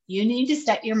you need to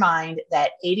set your mind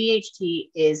that ADHD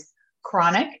is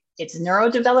chronic, it's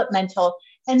neurodevelopmental,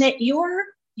 and that your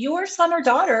son or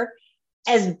daughter,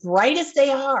 as bright as they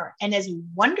are and as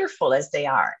wonderful as they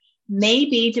are, may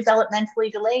be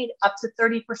developmentally delayed up to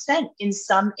 30% in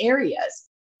some areas.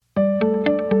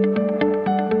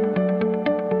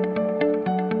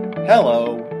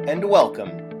 Hello, and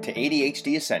welcome to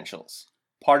ADHD Essentials,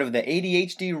 part of the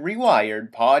ADHD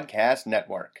Rewired podcast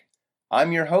network.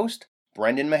 I'm your host,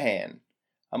 Brendan Mahan.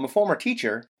 I'm a former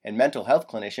teacher and mental health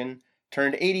clinician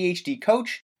turned ADHD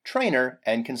coach, trainer,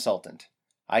 and consultant.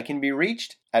 I can be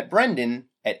reached at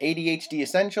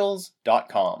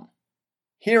brendan@adhdessentials.com.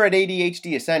 Here at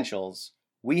ADHD Essentials,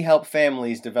 we help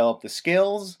families develop the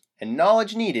skills and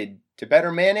knowledge needed to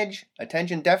better manage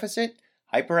attention deficit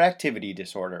hyperactivity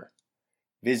disorder.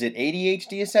 Visit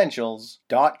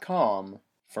adhdessentials.com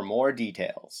for more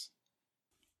details.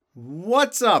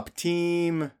 What's up,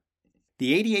 team?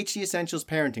 The ADHD Essentials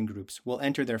parenting groups will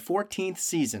enter their 14th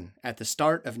season at the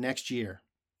start of next year,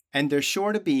 and there's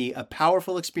sure to be a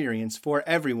powerful experience for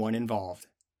everyone involved.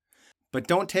 But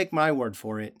don't take my word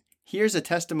for it. Here's a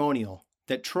testimonial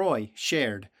that Troy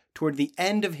shared toward the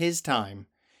end of his time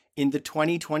in the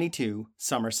 2022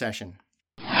 summer session.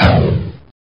 I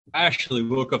actually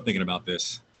woke up thinking about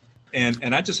this,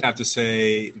 and I just have to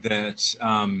say that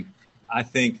I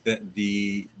think that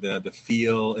the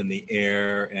feel and the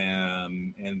air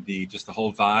and the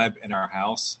whole vibe in our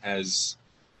house has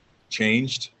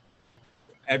changed.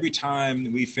 Every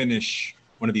time we finish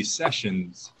one of these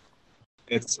sessions,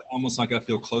 it's almost like I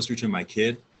feel closer to my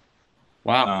kid.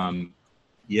 Wow.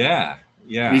 Yeah.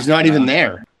 He's not even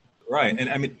there. Right. And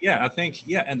I mean, I think,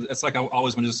 and it's like I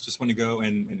always just want to go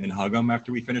and hug them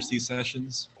after we finish these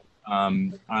sessions.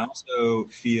 I also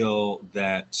feel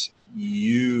that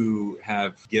you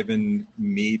have given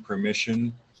me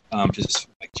permission to just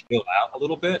chill out a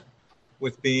little bit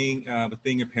with being a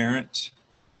parent,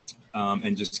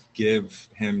 and just give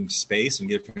him space and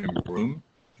give him room,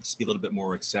 just be a little bit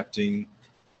more accepting.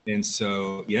 And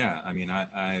so, I mean,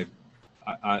 I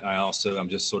also, I'm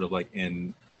just sort of like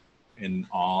in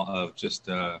awe of just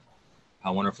how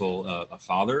wonderful a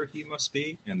father he must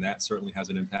be, and that certainly has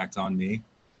an impact on me.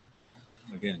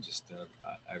 Again,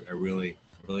 I really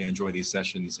enjoy these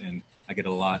sessions, and I get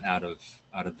a lot out of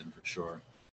them for sure.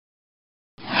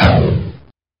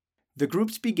 The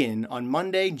groups begin on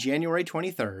Monday, January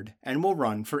 23rd, and will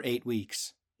run for 8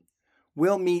 weeks.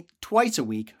 We'll meet twice a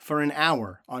week for an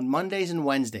hour on Mondays and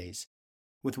Wednesdays,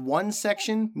 with one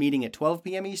section meeting at 12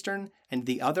 p.m. Eastern and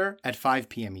the other at 5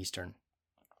 p.m. Eastern.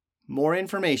 More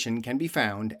information can be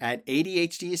found at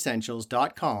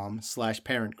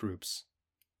adhdessentials.com/parentgroups.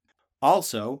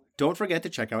 Also, don't forget to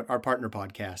check out our partner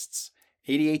podcasts,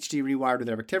 ADHD Rewired with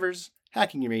Eric Tivers,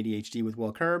 Hacking Your ADHD with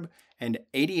Will Kerb, and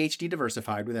ADHD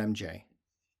Diversified with MJ.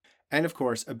 And of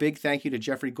course, a big thank you to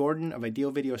Jeffrey Gordon of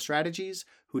Ideal Video Strategies,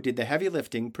 who did the heavy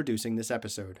lifting producing this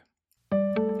episode.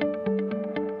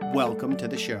 Welcome to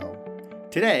the show.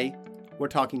 Today, we're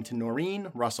talking to Noreen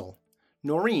Russell.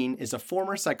 Noreen is a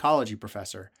former psychology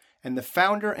professor and the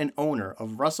founder and owner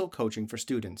of Russell Coaching for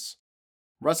Students.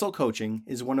 Russell Coaching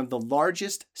is one of the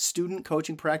largest student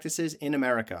coaching practices in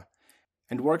America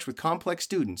and works with complex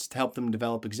students to help them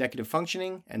develop executive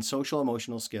functioning and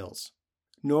social-emotional skills.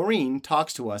 Noreen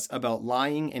talks to us about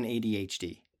lying and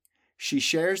ADHD. She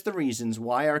shares the reasons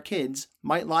why our kids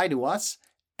might lie to us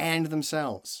and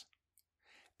themselves,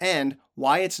 and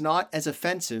why it's not as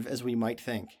offensive as we might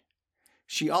think.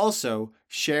 She also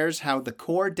shares how the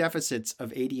core deficits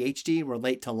of ADHD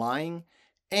relate to lying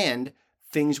and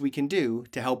things we can do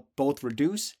to help both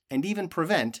reduce and even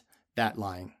prevent that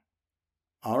lying.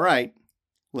 All right,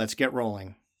 let's get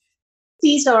rolling.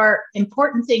 These are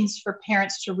important things for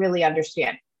parents to really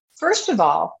understand. First of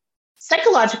all,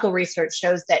 psychological research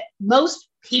shows that most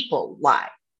people lie.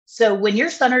 So when your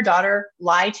son or daughter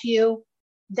lie to you,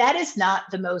 that is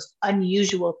not the most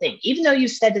unusual thing. Even though you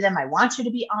said to them, I want you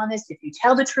to be honest. If you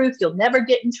tell the truth, you'll never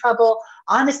get in trouble.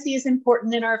 Honesty is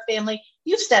important in our family.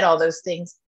 You've said all those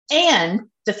things. And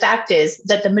the fact is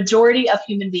that the majority of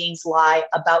human beings lie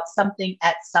about something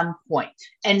at some point.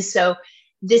 And so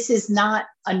this is not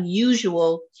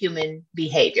unusual human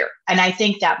behavior. And I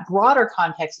think that broader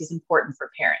context is important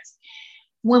for parents.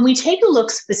 When we take a look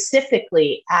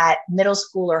specifically at middle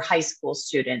school or high school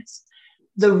students,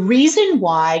 the reason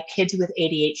why kids with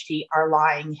ADHD are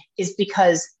lying is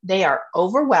because they are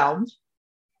overwhelmed.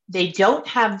 They don't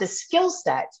have the skill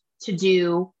set to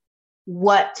do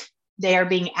what they are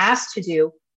being asked to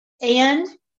do, and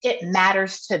it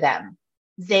matters to them.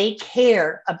 They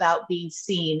care about being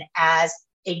seen as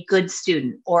a good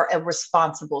student or a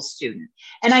responsible student.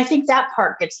 And I think that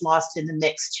part gets lost in the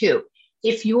mix too.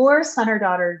 If your son or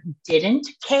daughter didn't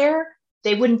care,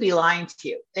 they wouldn't be lying to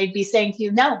you. They'd be saying to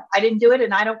you, no, I didn't do it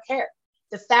and I don't care.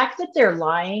 The fact that they're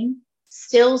lying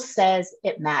still says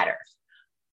it matters.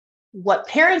 What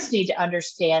parents need to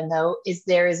understand, though, is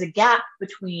there is a gap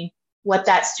between what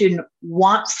that student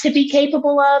wants to be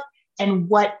capable of and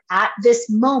what at this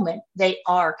moment they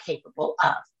are capable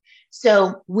of.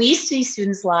 So we see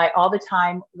students lie all the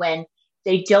time when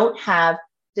they don't have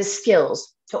the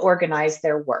skills to organize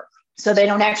their work. So they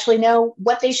don't actually know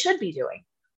what they should be doing.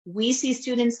 We see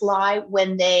students lie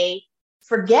when they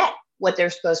forget what they're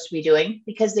supposed to be doing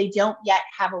because they don't yet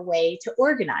have a way to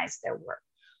organize their work.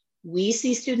 We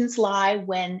see students lie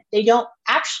when they don't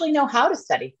actually know how to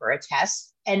study for a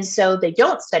test. And so they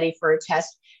don't study for a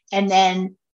test. And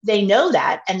then they know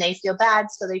that and they feel bad.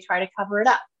 So they try to cover it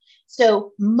up.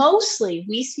 So mostly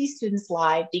we see students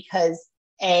lie because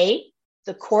A,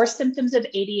 the core symptoms of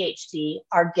ADHD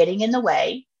are getting in the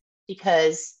way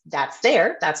because that's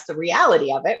the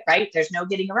reality of it, right? There's no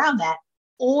getting around that.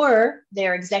 Or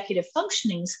their executive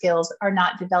functioning skills are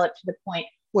not developed to the point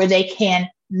where they can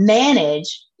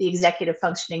manage the executive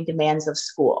functioning demands of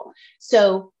school.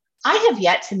 So I have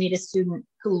yet to meet a student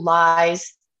who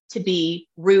lies to be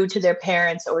rude to their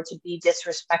parents or to be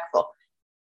disrespectful.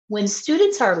 When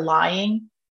students are lying,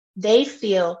 they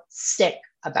feel sick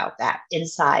about that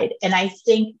inside. And I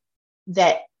think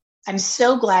that I'm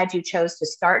so glad you chose to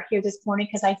start here this morning,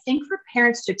 because I think for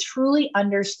parents to truly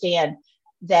understand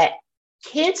that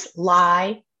kids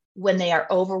lie when they are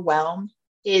overwhelmed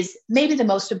is maybe the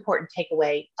most important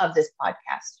takeaway of this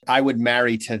podcast. I would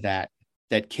marry to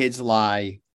that kids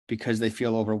lie because they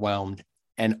feel overwhelmed.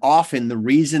 And often the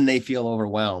reason they feel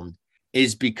overwhelmed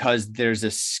is because there's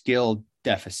a skill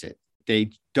deficit.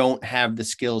 They don't have the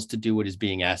skills to do what is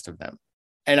being asked of them.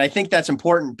 And I think that's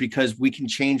important because we can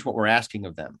change what we're asking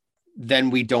of them. Then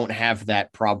we don't have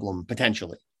that problem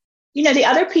potentially. You know, the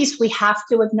other piece we have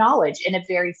to acknowledge in a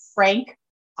very frank,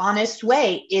 honest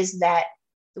way is that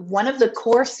one of the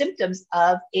core symptoms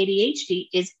of ADHD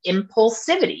is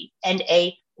impulsivity and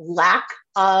a lack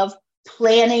of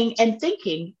planning and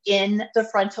thinking in the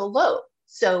frontal lobe.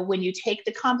 So when you take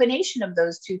the combination of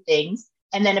those two things,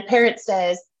 and then a parent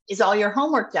says, is all your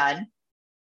homework done?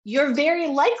 You're very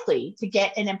likely to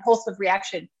get an impulsive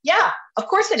reaction. Yeah, of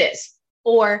course it is.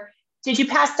 Or did you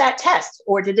pass that test?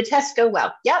 Or did the test go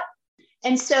well? Yep.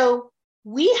 And so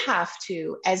we have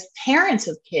to, as parents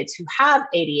of kids who have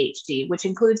ADHD, which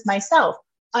includes myself,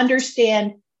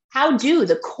 understand how do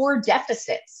the core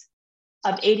deficits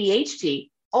of ADHD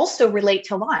also relate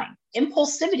to lying.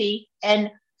 Impulsivity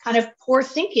and kind of poor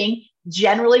thinking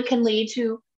generally can lead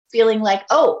to feeling like,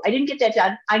 oh, I didn't get that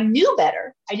done. I knew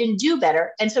better. I didn't do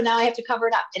better. And so now I have to cover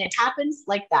it up. And it happens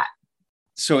like that.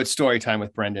 So it's story time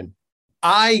with Brendan.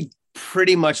 I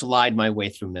pretty much lied my way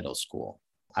through middle school.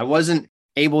 I wasn't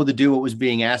able to do what was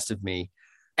being asked of me.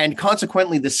 And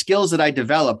consequently, the skills that I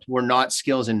developed were not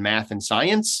skills in math and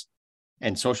science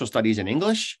and social studies and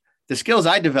English. The skills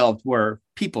I developed were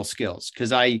people skills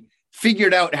because I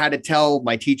figured out how to tell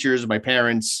my teachers, my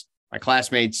parents, my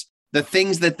classmates, the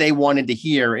things that they wanted to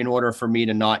hear in order for me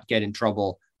to not get in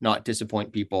trouble, not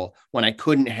disappoint people when I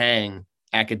couldn't hang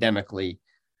academically.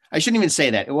 I shouldn't even say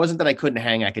that. It wasn't that I couldn't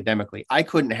hang academically. I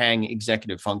couldn't hang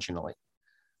executive functionally.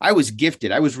 I was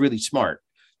gifted. I was really smart.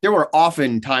 There were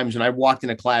often times when I walked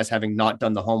into class having not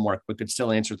done the homework, but could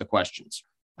still answer the questions.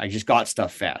 I just got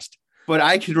stuff fast. But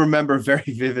I could remember very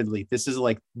vividly, this is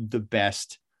like the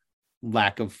best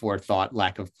lack of forethought,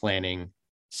 lack of planning,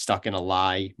 stuck in a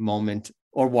lie moment,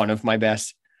 or one of my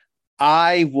best.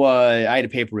 I had a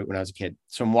paper route when I was a kid.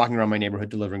 So I'm walking around my neighborhood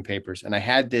delivering papers. And I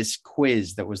had this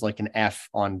quiz that was like an F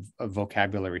on a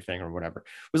vocabulary thing or whatever.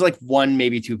 It was like 1,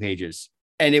 maybe 2 pages.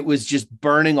 And it was just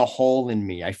burning a hole in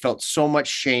me. I felt so much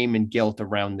shame and guilt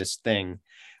around this thing.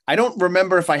 I don't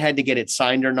remember if I had to get it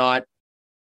signed or not.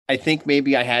 I think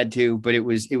maybe I had to, but it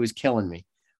was killing me.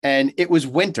 And it was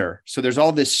winter. So there's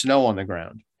all this snow on the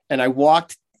ground. And I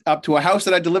walked up to a house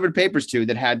that I delivered papers to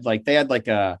that had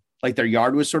their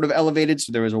yard was sort of elevated.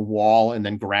 So there was a wall and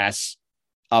then grass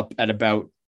up at about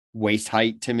waist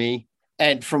height to me.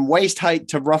 And from waist height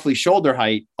to roughly shoulder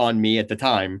height on me at the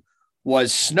time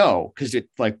was snow because it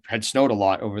had snowed a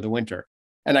lot over the winter.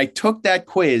 And I took that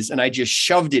quiz and I just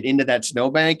shoved it into that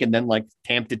snowbank and then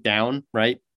tamped it down.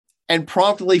 Right. And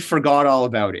promptly forgot all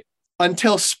about it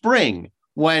until spring,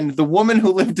 when the woman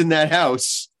who lived in that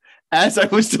house, as I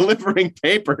was delivering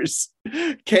papers,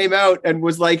 came out and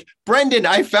was like, Brendan,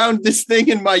 I found this thing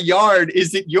in my yard.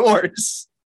 Is it yours?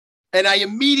 And I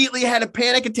immediately had a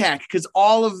panic attack because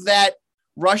all of that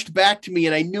rushed back to me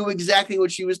and I knew exactly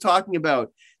what she was talking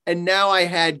about. And now I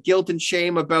had guilt and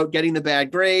shame about getting the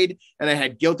bad grade. And I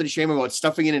had guilt and shame about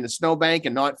stuffing it in a snowbank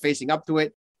and not facing up to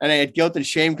it. And I had guilt and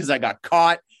shame because I got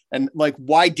caught. And like,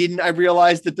 why didn't I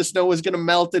realize that the snow was going to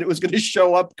melt and it was going to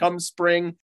show up come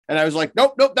spring? And I was like,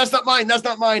 nope, that's not mine. That's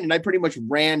not mine. And I pretty much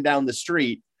ran down the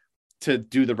street to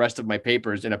do the rest of my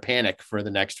papers in a panic for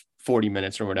the next 40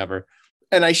 minutes or whatever.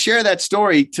 And I share that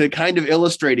story to kind of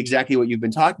illustrate exactly what you've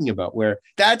been talking about, where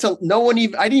I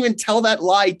didn't even tell that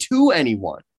lie to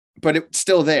anyone, but it's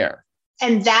still there.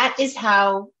 And that is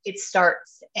how it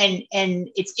starts. And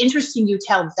it's interesting you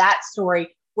tell that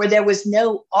story where there was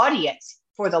no audience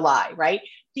for the lie, right?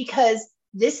 Because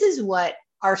this is what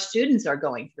our students are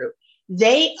going through.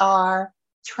 They are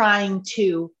trying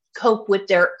to cope with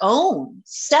their own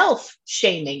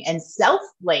self-shaming and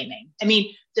self-blaming. I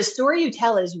mean, the story you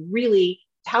tell is really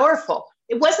powerful.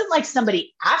 It wasn't like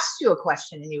somebody asked you a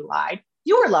question and you lied.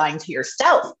 You were lying to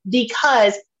yourself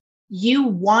because you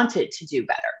wanted to do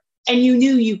better and you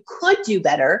knew you could do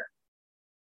better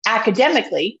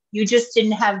academically. You just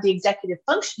didn't have the executive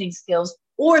functioning skills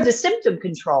or the symptom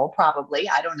control, probably.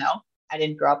 I don't know. I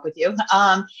didn't grow up with you,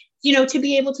 to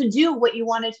be able to do what you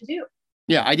wanted to do.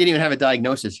 Yeah, I didn't even have a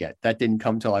diagnosis yet. That didn't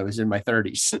come till I was in my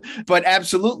 30s. But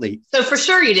absolutely. So for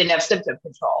sure, you didn't have symptom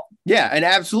control. Yeah, and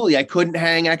absolutely. I couldn't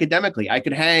hang academically. I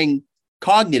could hang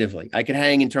cognitively. I could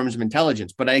hang in terms of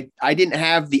intelligence, but I didn't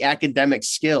have the academic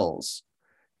skills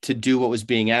to do what was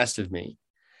being asked of me.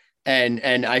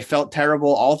 And I felt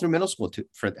terrible all through middle school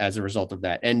as a result of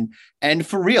that. And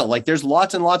for real, like there's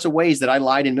lots and lots of ways that I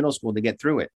lied in middle school to get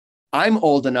through it. I'm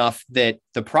old enough that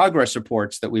the progress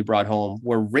reports that we brought home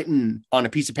were written on a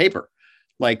piece of paper.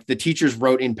 Like the teachers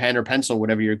wrote in pen or pencil,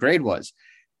 whatever your grade was.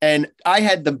 And I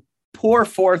had the poor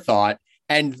forethought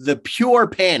and the pure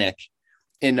panic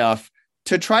enough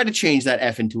to try to change that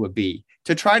F into a B,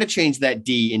 to try to change that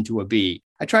D into a B.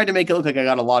 I tried to make it look like I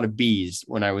got a lot of B's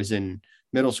when I was in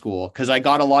middle school because I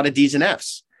got a lot of D's and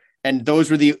F's. And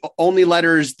those were the only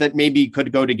letters that maybe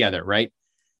could go together, right?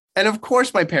 And of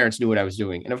course, my parents knew what I was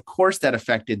doing. And of course, that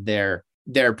affected their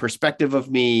perspective of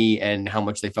me and how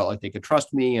much they felt like they could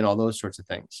trust me and all those sorts of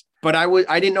things. But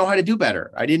I didn't know how to do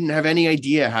better. I didn't have any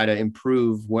idea how to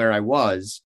improve where I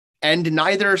was. And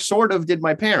neither sort of did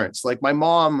my parents. Like my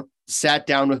mom sat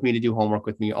down with me to do homework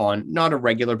with me on not a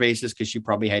regular basis because she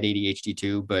probably had ADHD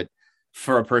too, but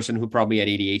for a person who probably had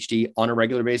ADHD on a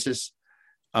regular basis,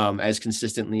 as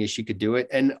consistently as she could do it.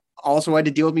 And also had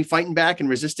to deal with me fighting back and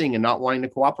resisting and not wanting to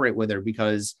cooperate with her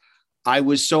because I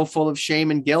was so full of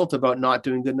shame and guilt about not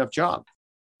doing a good enough job.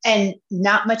 And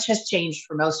not much has changed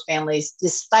for most families,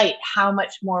 despite how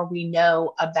much more we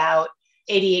know about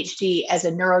ADHD as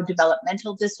a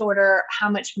neurodevelopmental disorder, how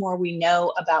much more we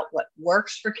know about what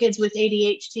works for kids with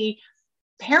ADHD.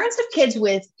 Parents of kids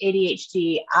with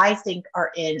ADHD, I think,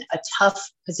 are in a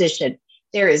tough position.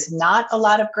 There is not a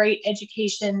lot of great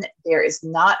education. There is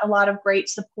not a lot of great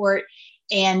support.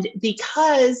 And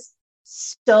because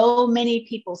so many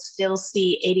people still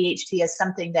see ADHD as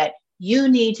something that you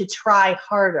need to try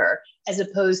harder, as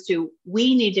opposed to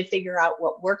we need to figure out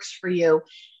what works for you,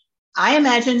 I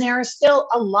imagine there are still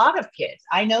a lot of kids,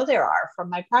 I know there are from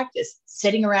my practice,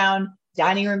 sitting around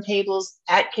dining room tables,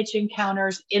 at kitchen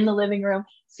counters, in the living room,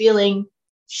 feeling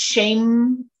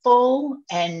shameful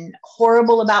and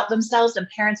horrible about themselves, and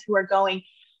parents who are going,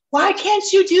 why can't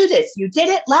you do this? You did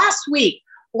it last week.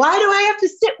 Why do I have to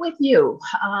sit with you?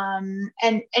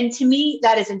 And to me,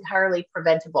 that is entirely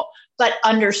preventable, but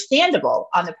understandable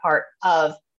on the part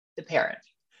of the parent.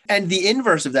 And the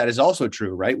inverse of that is also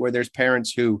true, right? Where there's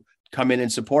parents who come in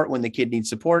and support when the kid needs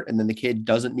support, and then the kid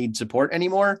doesn't need support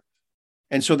anymore.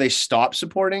 And so they stop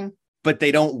supporting, but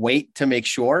they don't wait to make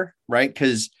sure, right?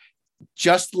 Because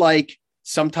just like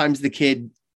sometimes the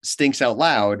kid stinks out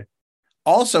loud,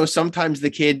 also sometimes the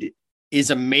kid is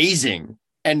amazing.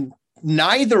 And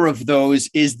neither of those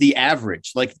is the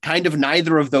average. Like kind of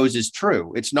neither of those is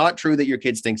true. It's not true that your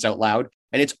kid stinks out loud.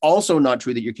 And it's also not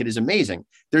true that your kid is amazing.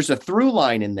 There's a through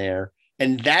line in there.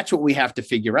 And that's what we have to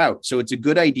figure out. So it's a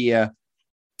good idea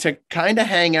to kind of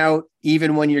hang out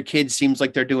even when your kid seems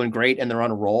like they're doing great and they're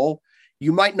on a roll.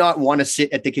 You might not want to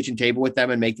sit at the kitchen table with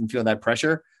them and make them feel that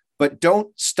pressure, but don't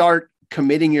start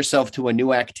committing yourself to a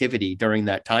new activity during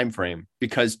that time frame,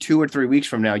 because 2 or 3 weeks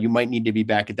from now, you might need to be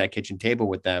back at that kitchen table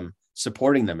with them,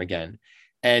 supporting them again.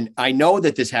 And I know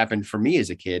that this happened for me as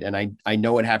a kid. And I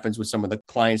know it happens with some of the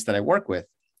clients that I work with.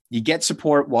 You get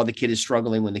support while the kid is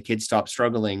struggling. When the kid stops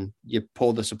struggling, you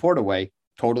pull the support away.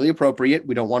 Totally appropriate.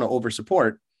 We don't want to over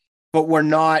support, but we're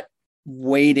not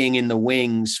waiting in the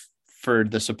wings for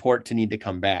the support to need to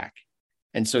come back.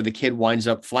 And so the kid winds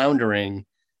up floundering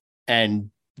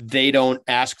and they don't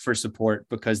ask for support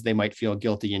because they might feel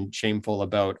guilty and shameful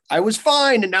about, I was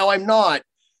fine and now I'm not.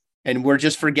 And we're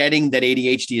just forgetting that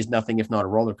ADHD is nothing if not a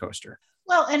roller coaster.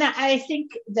 Well, and I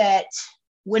think that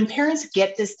when parents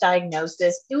get this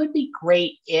diagnosis, it would be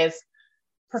great if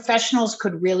professionals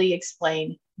could really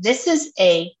explain this is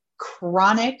a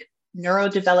chronic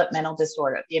neurodevelopmental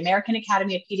disorder. The American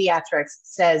Academy of Pediatrics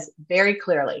says very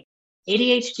clearly,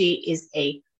 ADHD is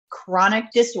a chronic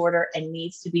disorder and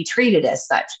needs to be treated as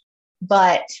such.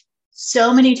 But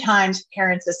so many times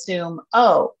parents assume,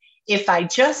 oh, if I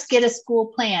just get a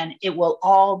school plan, it will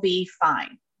all be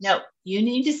fine. No, you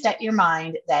need to set your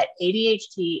mind that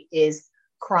ADHD is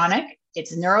chronic,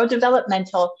 it's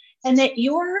neurodevelopmental, and that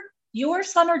your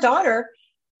son or daughter,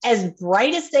 as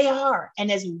bright as they are,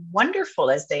 and as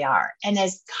wonderful as they are, and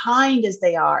as kind as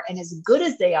they are, and as good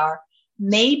as they are,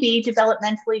 may be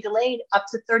developmentally delayed up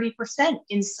to 30%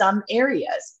 in some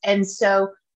areas. And so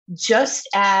just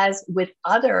as with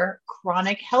other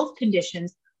chronic health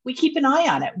conditions, we keep an eye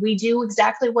on it. We do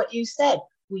exactly what you said.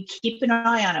 We keep an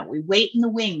eye on it. We wait in the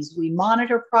wings. We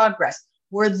monitor progress.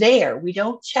 We're there. We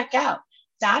don't check out.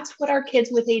 That's what our kids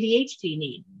with ADHD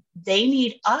need. They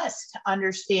need us to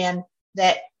understand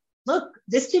that, look,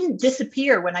 this didn't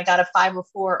disappear when I got a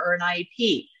 504 or an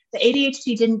IEP. The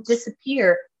ADHD didn't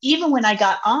disappear even when I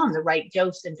got on the right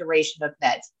dose and duration of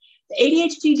meds. The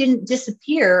ADHD didn't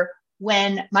disappear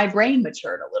when my brain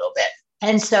matured a little bit.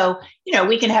 And so,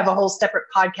 we can have a whole separate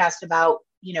podcast about,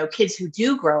 kids who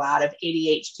do grow out of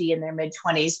ADHD in their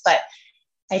mid-20s. But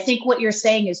I think what you're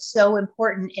saying is so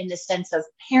important in the sense of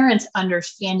parents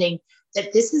understanding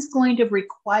that this is going to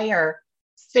require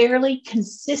fairly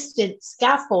consistent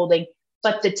scaffolding,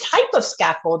 but the type of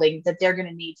scaffolding that they're going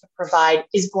to need to provide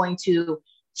is going to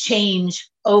change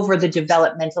over the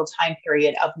developmental time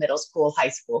period of middle school, high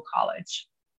school, college.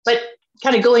 But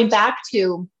kind of going back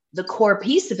to the core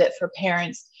piece of it for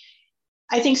parents,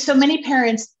 I think so many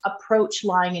parents approach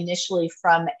lying initially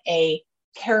from a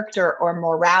character or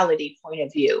morality point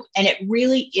of view, and it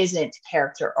really isn't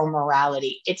character or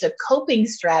morality. It's a coping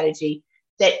strategy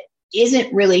that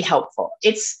isn't really helpful.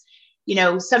 It's,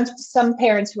 some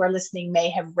parents who are listening may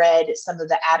have read some of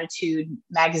the Attitude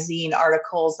magazine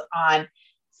articles on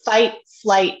fight,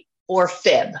 flight, or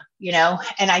fib,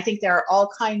 and I think there are all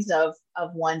kinds of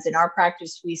ones. In our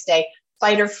practice, we say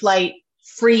fight or flight,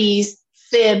 freeze,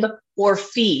 fib, or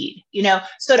feed,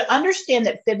 so to understand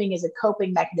that fibbing is a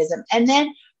coping mechanism. And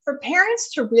then for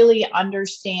parents to really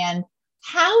understand,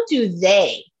 how do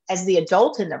they, as the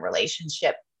adult in the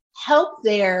relationship, help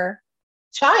their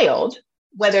child,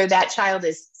 whether that child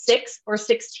is 6 or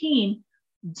 16,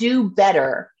 do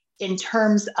better in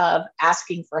terms of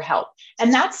asking for help.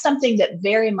 And that's something that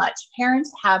very much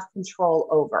parents have control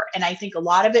over. And I think a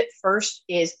lot of it first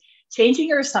is changing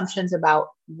your assumptions about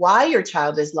why your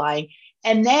child is lying.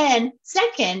 And then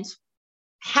second,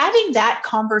 having that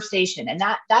conversation. And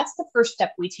that's the first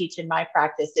step we teach in my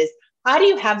practice is, how do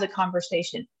you have the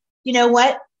conversation? You know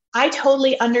what? I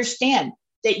totally understand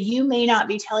that you may not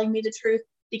be telling me the truth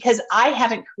because I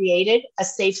haven't created a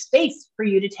safe space for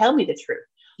you to tell me the truth.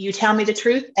 You tell me the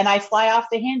truth and I fly off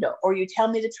the handle, or you tell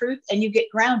me the truth and you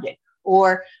get grounded,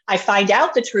 or I find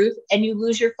out the truth and you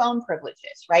lose your phone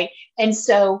privileges, right? And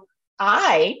so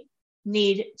I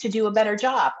need to do a better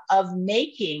job of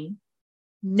making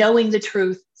knowing the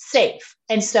truth safe.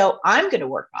 And so I'm going to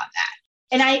work on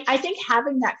that. And I think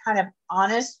having that kind of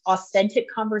honest, authentic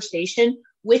conversation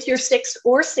with your 6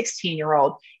 or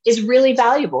 16-year-old is really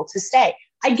valuable to say,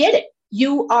 I get it.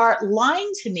 You are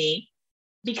lying to me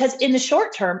because in the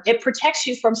short term, it protects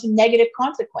you from some negative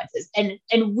consequences. And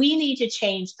we need to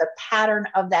change the pattern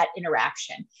of that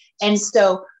interaction. And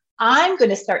so I'm going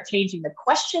to start changing the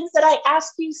questions that I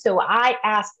ask you. So I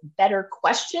ask better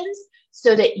questions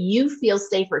so that you feel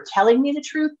safer telling me the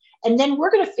truth. And then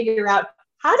we're going to figure out,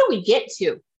 how do we get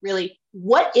to really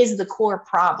what is the core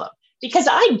problem? Because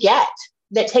I get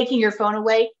that taking your phone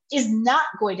away is not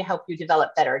going to help you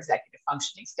develop better executive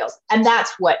functioning skills. And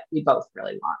that's what we both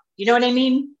really want. You know what I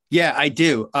mean? Yeah, I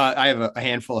do. I have a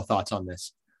handful of thoughts on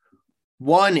this.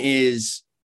 One is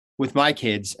with my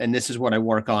kids, and this is what I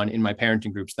work on in my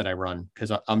parenting groups that I run,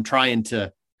 because I'm trying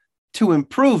to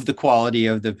improve the quality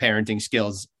of the parenting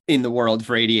skills in the world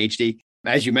for ADHD.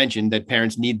 As you mentioned, that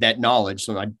parents need that knowledge.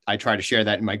 So I try to share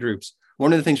that in my groups.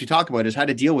 One of the things we talk about is how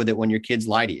to deal with it when your kids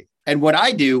lie to you. And what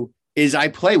I do is I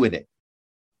play with it,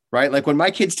 right? Like when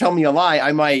my kids tell me a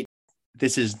lie,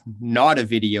 this is not a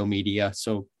video media,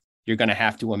 so you're going to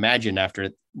have to imagine after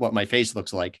what my face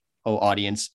looks like, oh,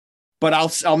 audience. But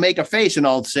I'll make a face and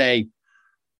I'll say,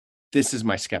 this is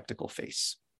my skeptical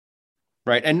face.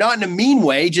 right? And not in a mean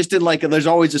way, just in like, there's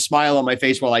always a smile on my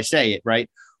face while I say it, right?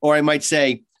 Or I might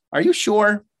say, are you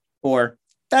sure? Or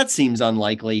that seems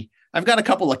unlikely. I've got a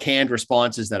couple of canned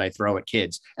responses that I throw at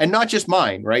kids, and not just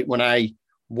mine, right? When I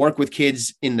work with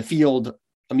kids in the field,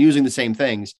 I'm using the same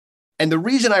things. And the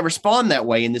reason I respond that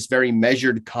way in this very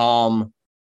measured, calm,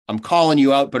 I'm calling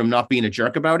you out, but I'm not being a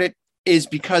jerk about it, is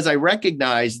because I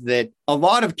recognize that a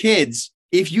lot of kids,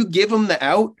 if you give them the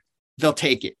out, they'll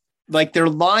take it. Like they're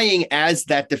lying as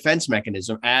that defense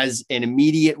mechanism, as an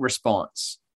immediate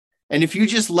response. And if you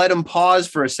just let them pause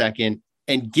for a second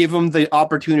and give them the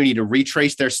opportunity to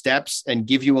retrace their steps and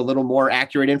give you a little more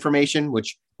accurate information,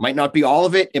 which might not be all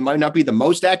of it. It might not be the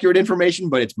most accurate information,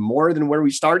 but it's more than where we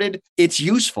started. It's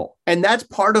useful. And that's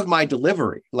part of my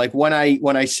delivery. Like when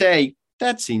I say,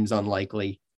 that seems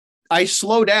unlikely, I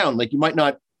slow down. Like it might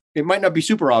not be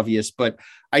super obvious, but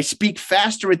I speak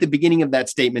faster at the beginning of that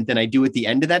statement than I do at the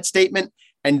end of that statement.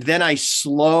 And then I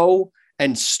slow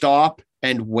and stop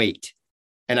and wait.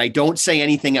 And I don't say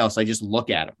anything else. I just look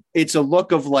at him. It's a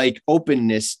look of like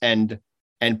openness and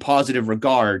positive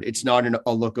regard. It's not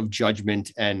a look of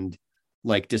judgment and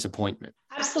like disappointment.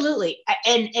 Absolutely.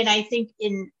 And I think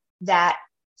in that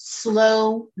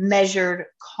slow, measured,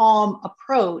 calm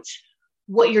approach,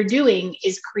 what you're doing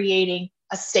is creating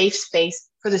a safe space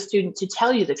for the student to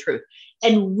tell you the truth.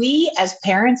 And we as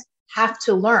parents have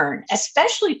to learn,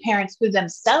 especially parents who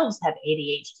themselves have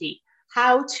ADHD,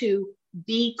 how to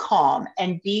be calm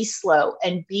and be slow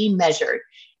and be measured.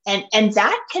 And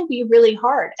that can be really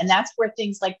hard. And that's where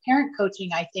things like parent coaching,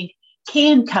 I think,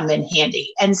 can come in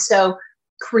handy. And so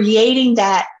creating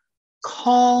that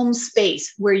calm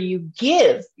space where you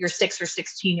give your 6 or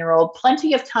 16-year-old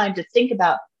plenty of time to think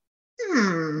about, I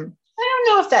don't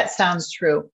know if that sounds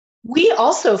true. We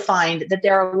also find that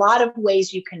there are a lot of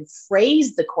ways you can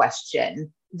phrase the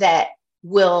question that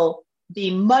will be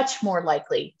much more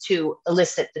likely to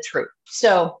elicit the truth.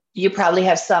 So you probably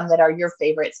have some that are your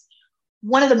favorites.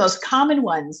 One of the most common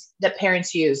ones that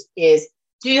parents use is,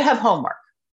 do you have homework?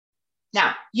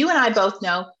 Now, you and I both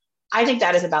know, I think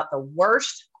that is about the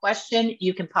worst question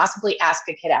you can possibly ask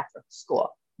a kid after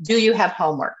school. Do you have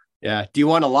homework? Yeah. Do you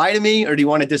want to lie to me or do you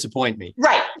want to disappoint me?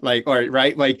 Right. Like, or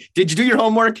right. Like, did you do your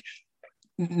homework?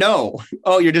 No.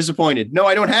 Oh, you're disappointed. No,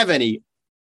 I don't have any.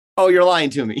 Oh, you're lying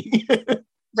to me.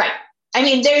 Right. I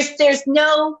mean, there's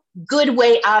no good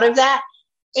way out of that.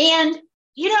 And,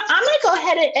 I'm going to go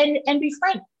ahead and be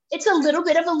frank. It's a little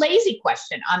bit of a lazy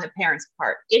question on the parent's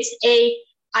part. It's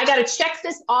I got to check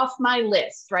this off my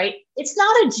list, right? It's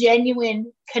not a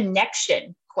genuine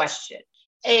connection question.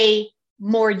 A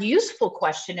more useful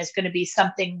question is going to be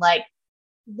something like,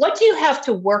 what do you have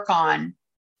to work on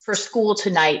for school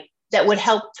tonight that would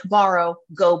help tomorrow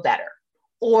go better?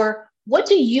 Or what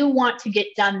do you want to get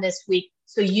done this week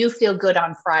so you feel good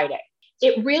on Friday?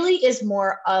 It really is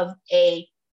more of a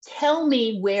tell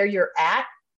me where you're at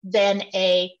than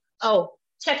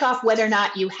check off whether or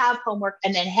not you have homework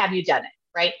and then have you done it,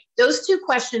 right? Those two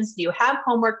questions, do you have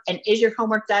homework and is your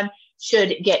homework done,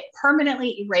 should get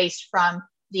permanently erased from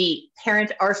the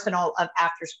parent arsenal of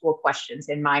after school questions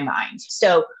in my mind.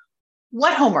 So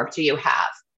what homework do you have?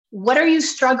 What are you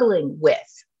struggling with?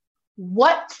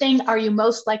 What thing are you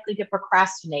most likely to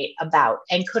procrastinate about?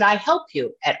 And could I help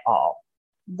you at all?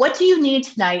 What do you need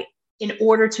tonight in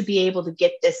order to be able to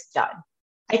get this done?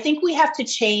 I think we have to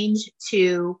change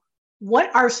to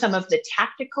what are some of the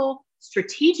tactical,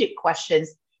 strategic questions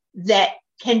that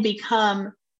can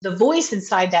become the voice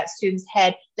inside that student's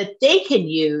head that they can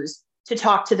use to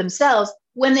talk to themselves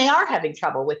when they are having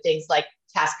trouble with things like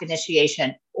task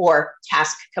initiation or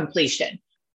task completion.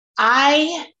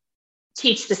 I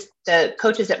teach the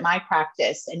coaches at my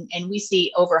practice, and we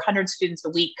see over 100 students a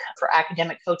week for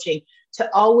academic coaching, to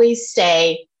always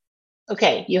say,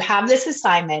 okay, you have this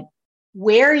assignment.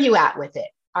 Where are you at with it?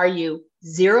 Are you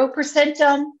 0%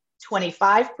 done,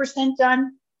 25%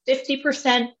 done,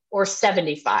 50%, or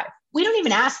 75%? We don't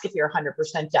even ask if you're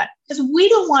 100% done because we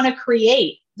don't want to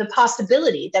create the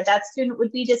possibility that that student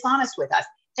would be dishonest with us.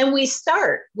 And we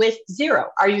start with 0.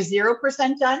 Are you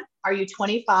 0% done? Are you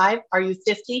 25? Are you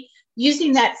 50?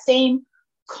 Using that same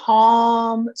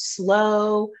calm,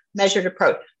 slow, measured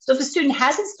approach. So if a student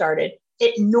hasn't started,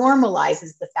 it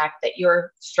normalizes the fact that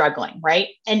you're struggling, right?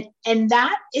 And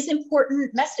that is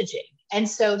important messaging. And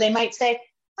so they might say,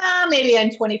 maybe I'm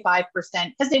 25%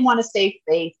 because they want to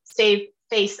save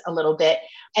face a little bit.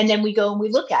 And then we go and we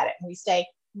look at it and we say,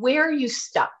 where are you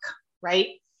stuck, right?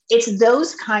 It's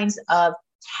those kinds of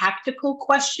tactical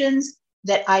questions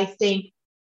that I think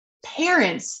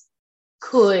parents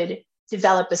could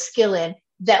develop a skill in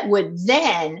that would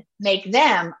then make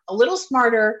them a little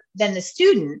smarter than the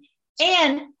student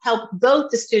and help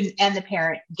both the student and the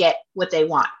parent get what they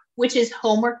want, which is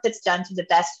homework that's done to the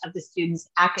best of the student's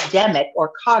academic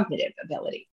or cognitive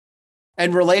ability.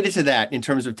 And related to that, in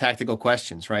terms of tactical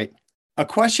questions, right? A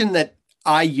question that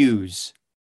I use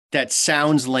that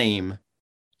sounds lame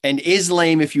and is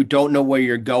lame if you don't know where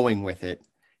you're going with it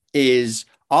is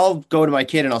I'll go to my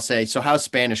kid and I'll say, so how's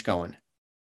Spanish going?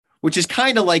 Which is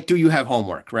kind of like, do you have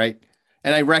homework, right?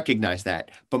 And I recognize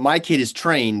that. But my kid is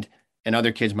trained and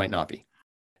other kids might not be.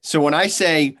 So when I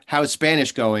say, how's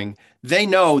Spanish going? They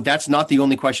know that's not the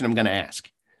only question I'm going to ask.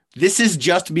 This is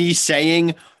just me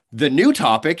saying the new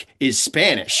topic is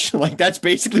Spanish. Like that's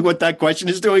basically what that question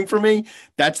is doing for me.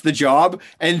 That's the job.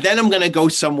 And then I'm going to go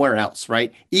somewhere else,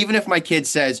 right? Even if my kid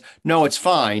says, no, it's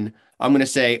fine. I'm going to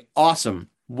say, awesome.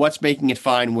 What's making it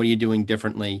fine? What are you doing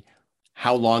differently?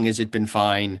 How long has it been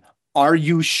fine? Are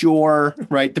you sure?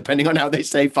 Right? Depending on how they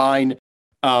say fine.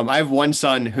 I have one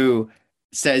son who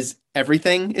says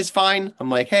everything is fine. I'm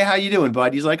like, hey, how you doing,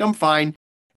 bud? He's like, I'm fine.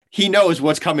 He knows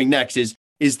what's coming next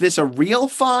is this a real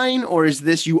fine or is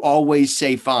this you always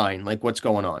say fine? Like what's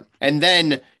going on? And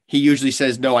then he usually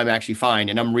says, no, I'm actually fine.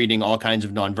 And I'm reading all kinds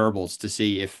of nonverbals to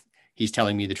see if he's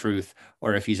telling me the truth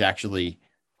or if he's actually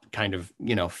kind of,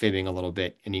 fibbing a little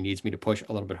bit and he needs me to push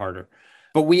a little bit harder.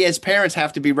 But we as parents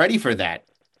have to be ready for that.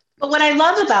 But what I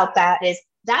love about that is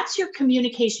that's your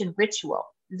communication ritual.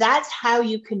 That's how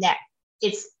you connect.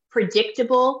 It's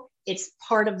predictable. It's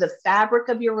part of the fabric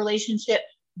of your relationship.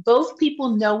 Both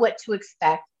people know what to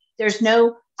expect. There's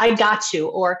no, I got you,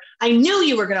 or I knew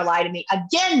you were going to lie to me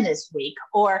again this week,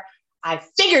 or I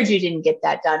figured you didn't get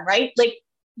that done, right? Like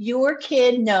your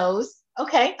kid knows,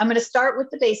 okay, I'm going to start with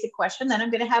the basic question, then I'm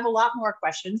going to have a lot more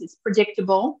questions. It's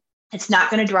predictable. It's not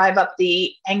going to drive up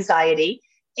the anxiety.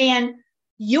 And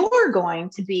you're going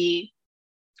to be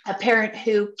a parent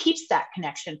who keeps that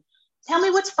connection. Tell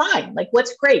me what's fine, like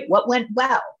what's great, what went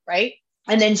well, right?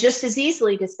 And then just as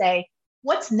easily to say,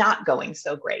 what's not going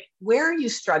so great? Where are you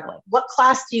struggling? What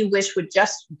class do you wish would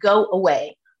just go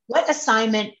away? What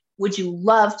assignment would you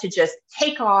love to just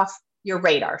take off your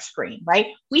radar screen, right?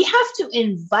 We have to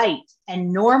invite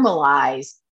and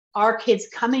normalize our kids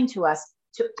coming to us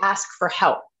to ask for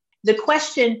help. The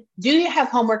question, do you have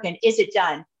homework and is it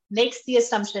done, makes the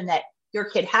assumption that your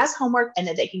kid has homework and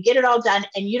that they can get it all done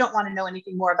and you don't want to know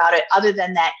anything more about it other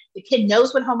than that the kid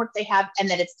knows what homework they have and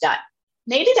that it's done.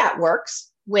 Maybe that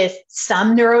works with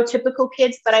some neurotypical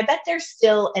kids, but I bet there's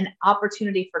still an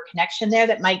opportunity for connection there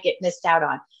that might get missed out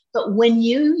on. But when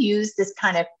you use this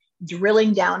kind of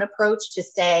drilling down approach to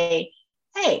say,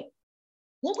 hey,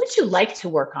 what would you like to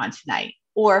work on tonight?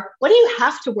 Or what do you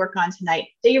have to work on tonight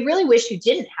that you really wish you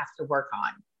didn't have to work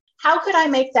on? How could I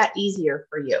make that easier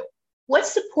for you? What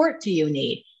support do you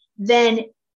need? Then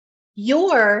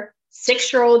your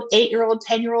 6-year-old, 8-year-old,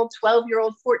 10-year-old,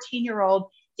 12-year-old, 14-year-old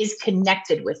is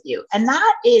connected with you. And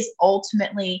that is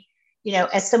ultimately,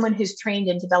 as someone who's trained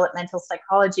in developmental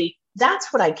psychology,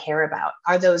 that's what I care about,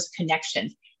 are those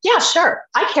connections. Yeah, sure.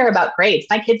 I care about grades.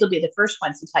 My kids will be the first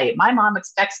ones to tell you, my mom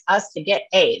expects us to get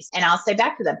A's. And I'll say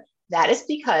back to them, that is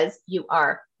because you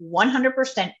are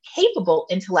 100% capable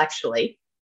intellectually.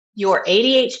 Your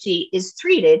ADHD is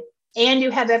treated and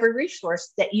you have every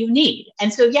resource that you need.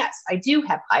 And so, yes, I do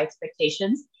have high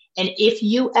expectations. And if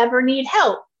you ever need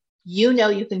help, you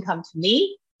can come to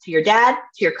me, to your dad,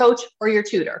 to your coach, or your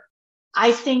tutor.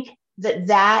 I think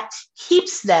that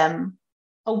keeps them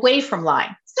away from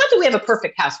lying. It's not that we have a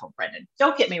perfect household, Brendan.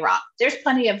 Don't get me wrong. There's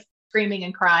plenty of screaming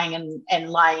and crying and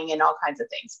lying and all kinds of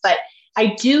things. But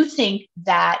I do think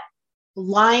that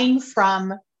lying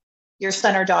from your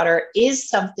son or daughter is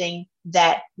something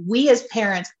that we as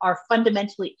parents are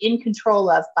fundamentally in control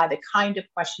of by the kind of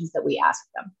questions that we ask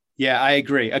them. Yeah, I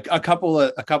agree. A couple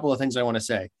of things I want to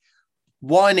say.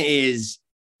 One is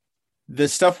the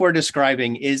stuff we're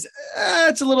describing is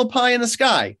it's a little pie in the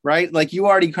sky, right? Like you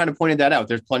already kind of pointed that out.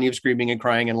 There's plenty of screaming and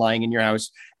crying and lying in your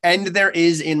house. And there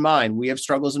is in mine. We have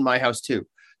struggles in my house too.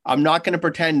 I'm not going to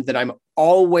pretend that I'm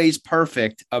always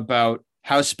perfect about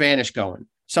how's Spanish going.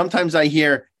 Sometimes I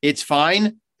hear it's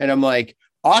fine. And I'm like,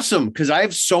 awesome. Because I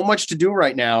have so much to do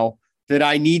right now that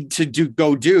I need to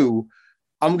do.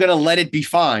 I'm going to let it be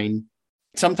fine.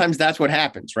 Sometimes that's what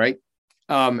happens, right?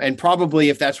 And probably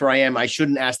if that's where I am, I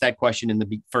shouldn't ask that question in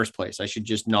the first place. I should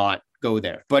just not go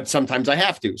there. But sometimes I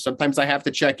have to. Sometimes I have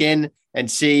to check in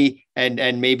and see,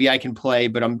 and maybe I can play,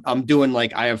 but I'm doing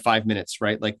like I have 5 minutes,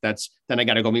 right? Like then I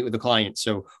got to go meet with the client.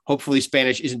 So hopefully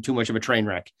Spanish isn't too much of a train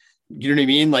wreck. You know what I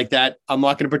mean? Like that. I'm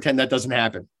not going to pretend that doesn't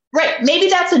happen. Right. Maybe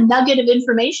that's a nugget of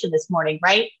information this morning,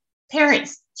 right?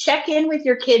 Parents, check in with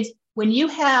your kids when you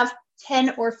have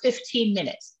 10 or 15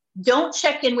 minutes. Don't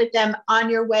check in with them on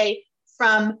your way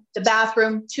from the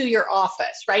bathroom to your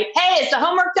office, right? Hey, is the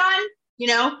homework done? You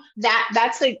know,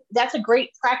 that's a great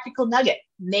practical nugget.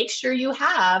 Make sure you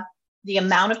have the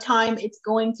amount of time it's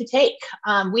going to take.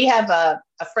 We have a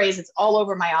phrase that's all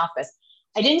over my office.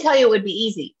 I didn't tell you it would be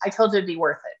easy. I told you it'd be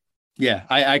worth it. Yeah,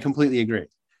 I completely agree.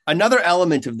 Another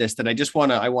element of this that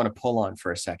I want to pull on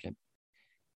for a second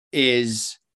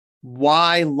is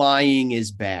why lying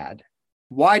is bad.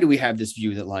 Why do we have this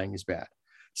view that lying is bad?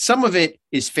 Some of it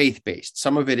is faith-based.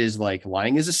 Some of it is like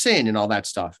lying is a sin and all that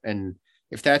stuff. And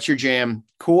if that's your jam,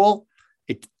 cool.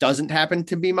 It doesn't happen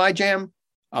to be my jam.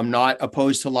 I'm not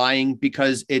opposed to lying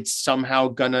because it's somehow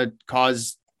going to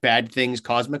cause bad things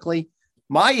cosmically.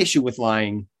 My issue with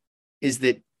lying is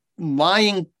that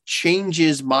lying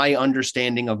changes my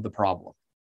understanding of the problem.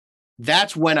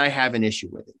 That's when I have an issue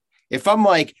with it. If I'm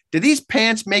like, do these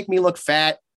pants make me look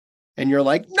fat? And you're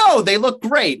like, no, they look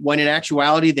great. When in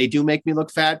actuality, they do make me look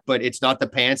fat, but it's not the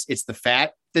pants, it's the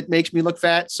fat that makes me look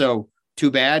fat. So too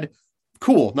bad.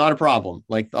 Cool, not a problem.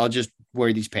 Like, I'll just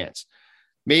wear these pants.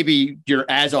 Maybe you're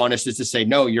as honest as to say,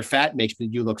 no, your fat makes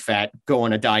you look fat. Go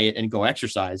on a diet and go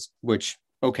exercise, which,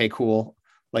 okay, cool.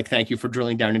 Like, thank you for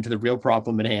drilling down into the real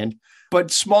problem at hand.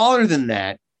 But smaller than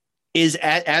that is,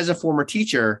 as a former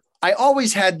teacher, I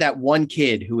always had that one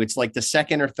kid who it's like the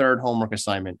second or third homework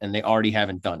assignment and they already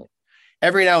haven't done it.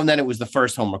 Every now and then it was the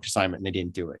first homework assignment and they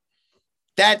didn't do it.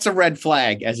 That's a red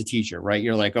flag as a teacher, right?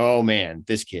 You're like, oh man,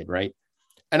 this kid, right?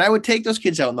 And I would take those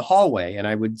kids out in the hallway and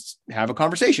I would have a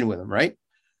conversation with them, right?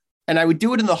 And I would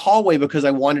do it in the hallway because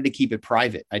I wanted to keep it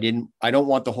private. I don't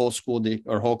want the whole school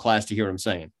or whole class to hear what I'm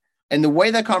saying. And the way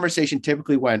that conversation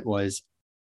typically went was,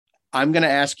 I'm going to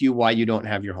ask you why you don't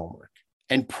have your homework.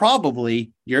 And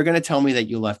probably you're going to tell me that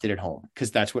you left it at home, because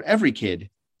that's what every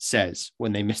kid says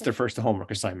when they miss their first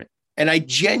homework assignment. And I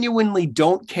genuinely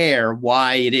don't care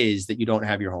why it is that you don't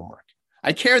have your homework.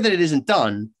 I care that it isn't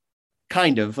done,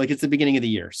 kind of, like it's the beginning of the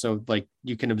year. So like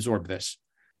you can absorb this.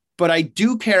 But I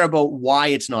do care about why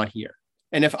it's not here.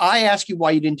 And if I ask you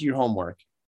why you didn't do your homework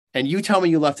and you tell me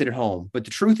you left it at home, but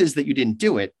the truth is that you didn't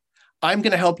do it, I'm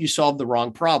going to help you solve the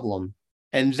wrong problem.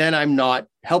 And then I'm not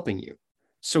helping you.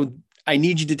 So I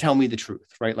need you to tell me the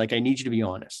truth, right? Like I need you to be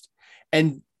honest.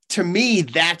 And to me,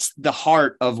 that's the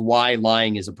heart of why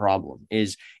lying is a problem,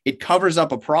 is it covers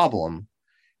up a problem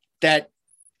that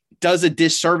does a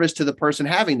disservice to the person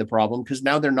having the problem, because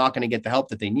now they're not going to get the help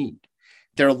that they need.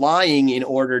 They're lying in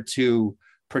order to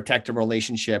protect a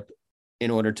relationship,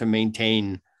 in order to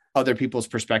maintain other people's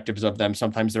perspectives of them,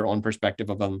 sometimes their own perspective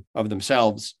of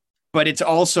themselves. But it's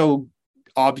also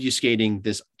obfuscating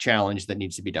this challenge that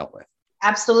needs to be dealt with.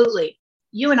 Absolutely.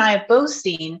 You and I have both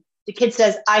seen the kid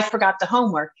says, I forgot the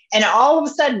homework. And all of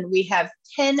a sudden we have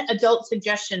 10 adult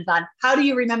suggestions on how do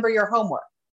you remember your homework?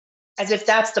 As if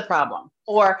that's the problem.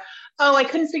 Or, oh, I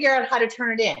couldn't figure out how to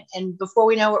turn it in. And before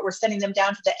we know it, we're sending them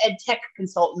down to the ed tech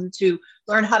consultant to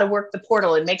learn how to work the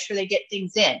portal and make sure they get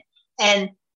things in.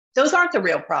 And those aren't the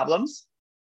real problems.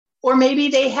 Or maybe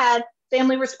they had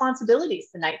family responsibilities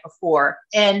the night before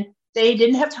and they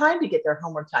didn't have time to get their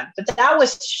homework done. But that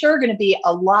was sure going to be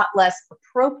a lot less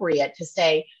appropriate to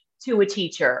say to a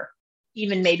teacher,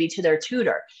 even maybe to their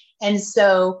tutor. And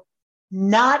so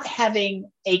not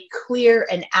having a clear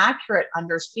and accurate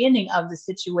understanding of the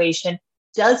situation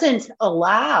doesn't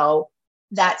allow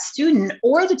that student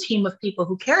or the team of people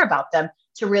who care about them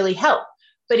to really help.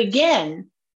 But again,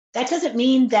 that doesn't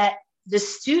mean that the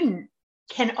student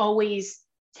can always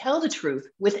tell the truth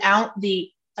without the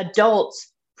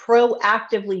adults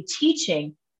proactively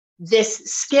teaching this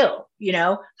skill. You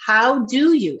know, how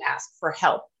do you ask for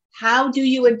help? How do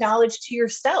you acknowledge to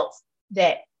yourself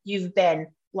that you've been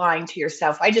lying to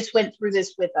yourself? I just went through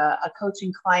this with a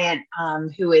coaching client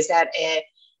who is at an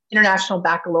international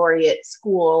baccalaureate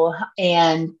school,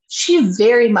 and she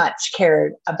very much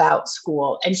cared about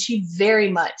school and she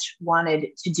very much wanted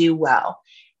to do well.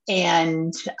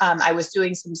 And I was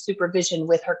doing some supervision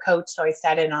with her coach, so I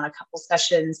sat in on a couple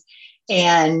sessions.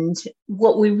 And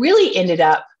what we really ended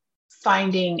up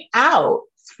finding out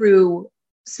through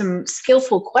some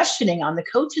skillful questioning on the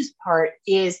coach's part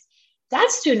is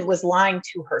that student was lying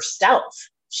to herself.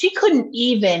 She couldn't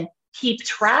even keep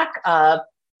track of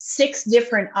 6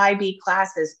 different IB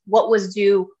classes, what was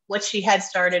due, what she had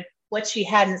started, what she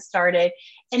hadn't started.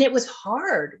 And it was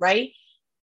hard, right?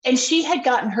 And she had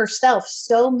gotten herself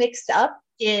so mixed up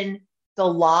in the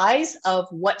lies of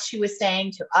what she was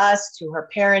saying to us, to her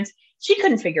parents, she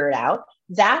couldn't figure it out.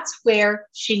 That's where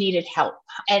she needed help.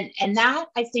 And that,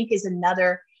 I think, is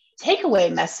another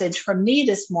takeaway message from me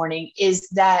this morning, is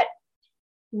that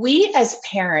we as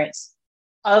parents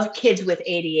of kids with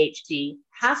ADHD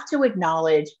have to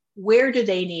acknowledge, where do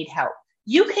they need help?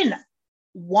 You can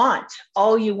want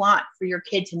all you want for your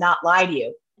kid to not lie to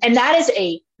you. And that is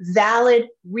a valid,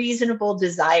 reasonable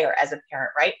desire as a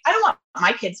parent, right? I don't want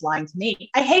my kids lying to me.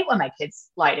 I hate when my kids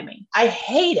lie to me. I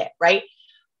hate it, right?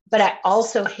 But I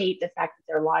also hate the fact that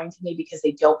they're lying to me because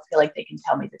they don't feel like they can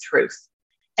tell me the truth.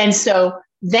 And so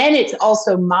then it's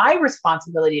also my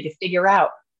responsibility to figure out,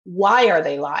 why are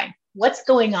they lying? What's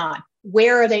going on?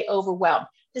 Where are they overwhelmed?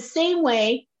 The same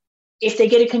way, if they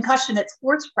get a concussion at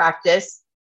sports practice,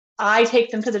 I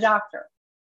take them to the doctor.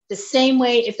 The same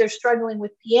way, if they're struggling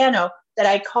with piano, that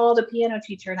I call the piano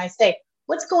teacher and I say,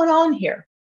 what's going on here?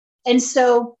 And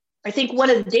so I think one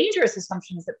of the dangerous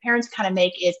assumptions that parents kind of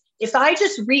make is, if I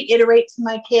just reiterate to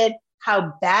my kid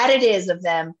how bad it is of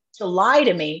them to lie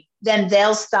to me, then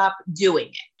they'll stop doing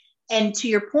it. And to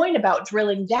your point about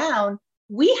drilling down,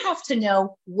 we have to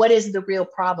know what is the real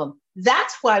problem.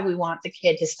 That's why we want the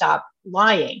kid to stop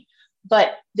lying.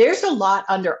 But there's a lot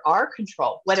under our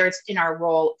control, whether it's in our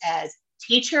role as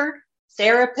teacher,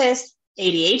 therapist,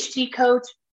 ADHD coach,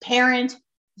 parent.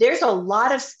 There's a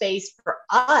lot of space for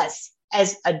us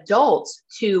as adults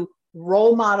to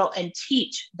role model and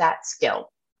teach that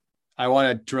skill. I want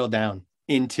to drill down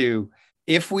into,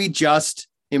 if we just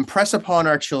impress upon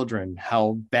our children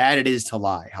how bad it is to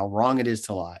lie, how wrong it is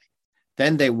to lie,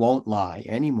 then they won't lie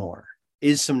anymore,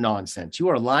 is some nonsense. You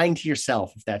are lying to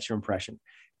yourself if that's your impression.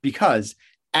 Because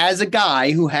as a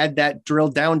guy who had that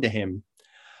drilled down to him,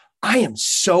 I am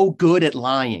so good at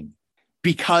lying,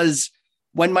 because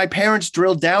when my parents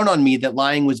drilled down on me that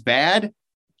lying was bad,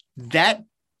 that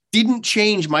didn't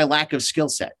change my lack of skill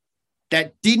set.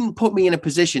 That didn't put me in a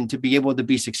position to be able to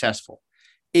be successful.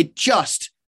 It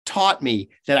just taught me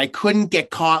that I couldn't get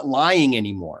caught lying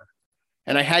anymore.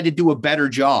 And I had to do a better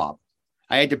job.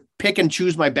 I had to pick and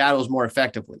choose my battles more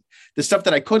effectively. The stuff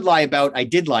that I could lie about, I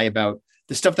did lie about.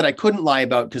 The stuff that I couldn't lie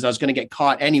about because I was going to get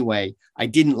caught anyway, I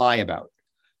didn't lie about.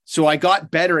 So I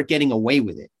got better at getting away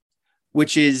with it,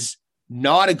 which is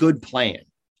not a good plan.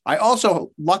 I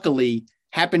also, luckily,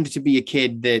 happened to be a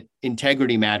kid that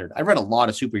integrity mattered. I read a lot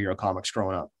of superhero comics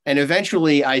growing up. And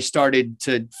eventually I started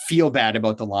to feel bad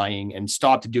about the lying and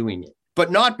stopped doing it.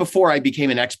 But not before I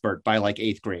became an expert by like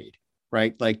 8th grade,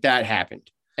 right? Like that happened.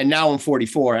 And now I'm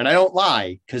 44 and I don't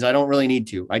lie because I don't really need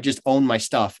to. I just own my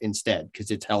stuff instead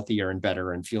because it's healthier and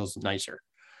better and feels nicer.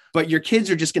 But your kids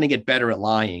are just going to get better at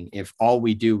lying if all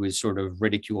we do is sort of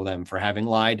ridicule them for having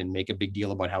lied and make a big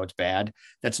deal about how it's bad.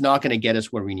 That's not going to get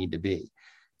us where we need to be.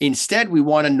 Instead, we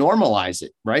want to normalize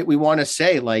it, right? We want to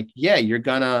say like, yeah, you're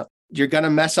gonna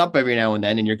mess up every now and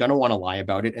then and you're going to want to lie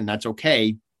about it. And that's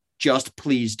okay. Just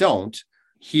please don't.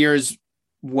 Here's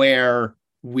where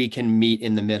we can meet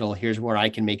in the middle. Here's where I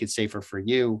can make it safer for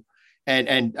you.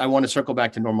 And I want to circle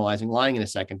back to normalizing lying in a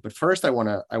second. But first, I want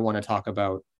to talk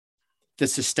about the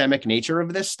systemic nature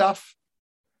of this stuff,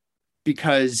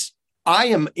 because I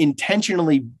am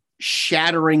intentionally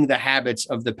shattering the habits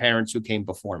of the parents who came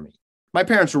before me. My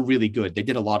parents were really good. They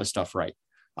did a lot of stuff right.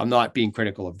 I'm not being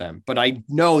critical of them, but I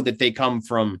know that they come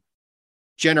from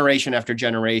generation after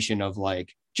generation of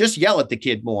like, just yell at the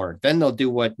kid more, then they'll do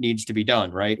what needs to be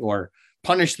done, right? Or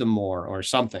punish them more or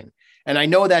something. And I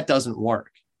know that doesn't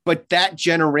work, but that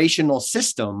generational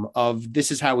system of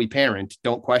this is how we parent,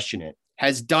 don't question it,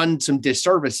 has done some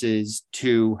disservices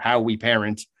to how we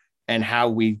parent and how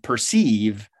we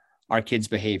perceive our kids'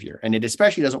 behavior. And it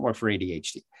especially doesn't work for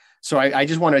ADHD. So I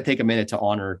just want to take a minute to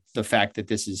honor the fact that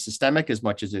this is systemic as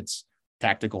much as it's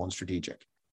tactical and strategic.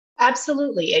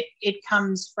 Absolutely. It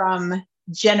comes from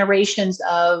generations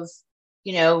of,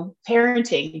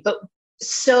 parenting, but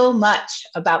so much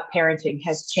about parenting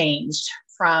has changed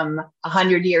from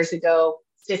 100 years ago,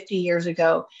 50 years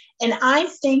ago. And I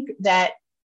think that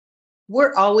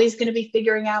we're always going to be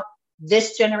figuring out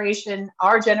this generation,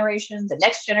 our generation, the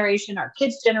next generation, our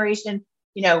kids' generation,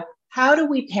 how do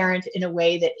we parent in a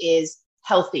way that is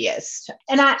healthiest?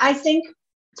 And I think,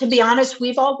 to be honest,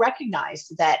 we've all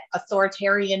recognized that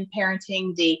authoritarian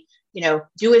parenting,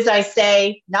 do as I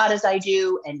say, not as I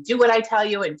do, and do what I tell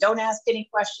you, and don't ask any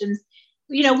questions.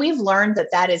 We've learned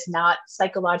that that is not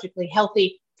psychologically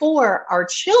healthy for our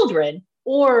children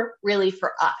or really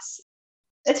for us.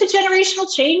 It's a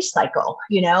generational change cycle,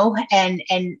 and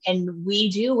we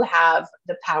do have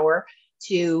the power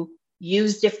to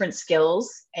use different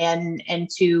skills and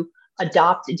to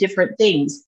adopt different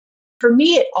things. For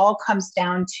me, it all comes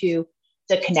down to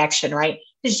the connection, right?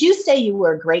 Because you say you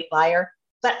were a great liar,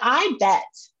 but I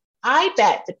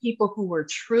bet the people who were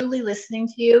truly listening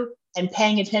to you and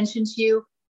paying attention to you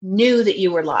knew that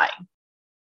you were lying.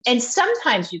 And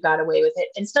sometimes you got away with it,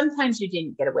 and sometimes you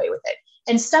didn't get away with it.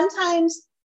 And sometimes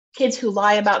kids who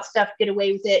lie about stuff get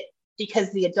away with it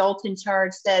because the adult in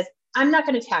charge says, I'm not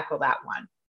going to tackle that one.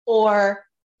 Or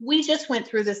we just went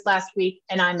through this last week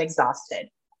and I'm exhausted.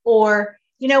 Or,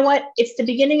 you know what? It's the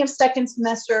beginning of second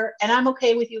semester and I'm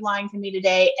okay with you lying to me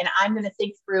today. And I'm going to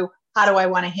think through how do I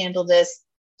want to handle this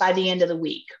by the end of the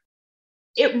week.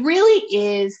 It really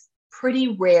is pretty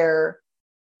rare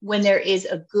when there is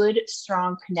a good,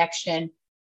 strong connection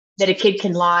that a kid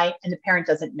can lie and the parent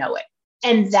doesn't know it.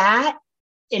 And that,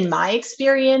 in my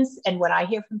experience and what I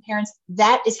hear from parents,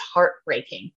 that is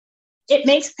heartbreaking. It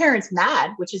makes parents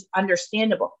mad, which is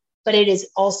understandable, but it is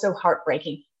also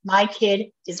heartbreaking. My kid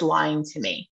is lying to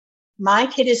me. My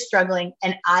kid is struggling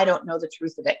and I don't know the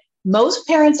truth of it. Most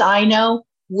parents I know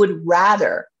would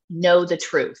rather know the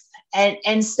truth.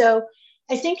 And so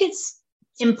I think it's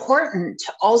important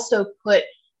to also put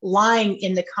lying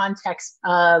in the context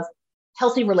of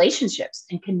healthy relationships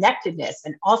and connectedness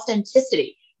and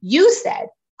authenticity. You said,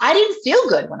 I didn't feel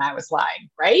good when I was lying,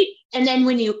 right? And then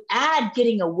when you add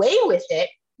getting away with it,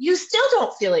 you still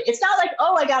don't feel it. It's not like,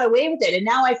 oh, I got away with it and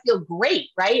now I feel great,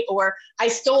 right? Or I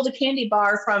stole the candy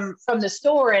bar from the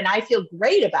store and I feel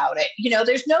great about it. You know,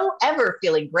 there's no ever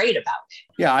feeling great about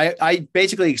it. Yeah, I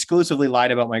basically exclusively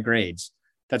lied about my grades.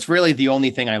 That's really the only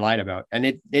thing I lied about. And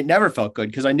it never felt good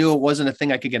because I knew it wasn't a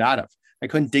thing I could get out of. I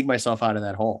couldn't dig myself out of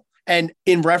that hole. And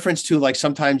in reference to like,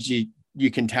 sometimes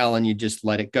you can tell and you just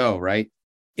let it go, right?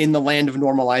 In the land of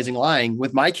normalizing lying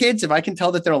with my kids, if I can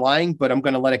tell that they're lying, but I'm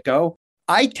going to let it go,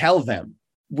 I tell them.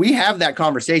 We have that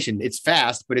conversation. It's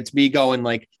fast, but it's me going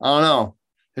like, I don't know.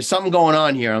 There's something going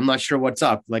on here. I'm not sure what's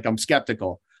up. Like, I'm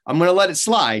skeptical. I'm going to let it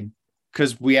slide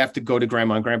because we have to go to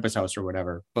grandma and grandpa's house or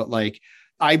whatever. But like,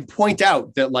 I point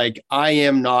out that like, I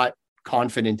am not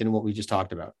confident in what we just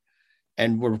talked about.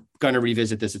 And we're going to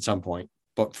revisit this at some point.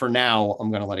 But for now, I'm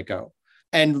going to let it go.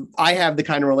 And I have the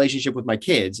kind of relationship with my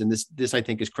kids, and this I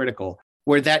think is critical,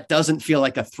 where that doesn't feel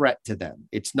like a threat to them.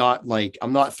 It's not like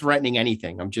I'm not threatening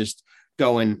anything. I'm just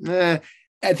going,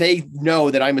 And they know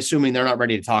that I'm assuming they're not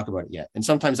ready to talk about it yet. And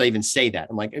sometimes I even say that.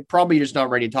 I'm like, probably just not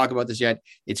ready to talk about this yet.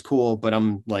 It's cool, but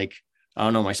I'm like, I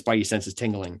don't know, my spidey sense is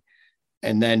tingling.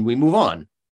 And then we move on.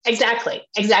 Exactly.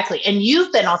 And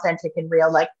you've been authentic and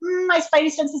real, like, my spidey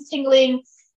sense is tingling.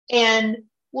 And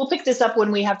we'll pick this up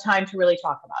when we have time to really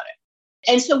talk about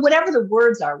it. And so whatever the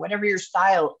words are, whatever your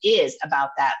style is about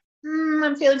that,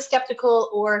 I'm feeling skeptical,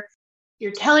 or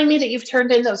you're telling me that you've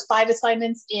turned in those 5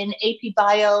 assignments in AP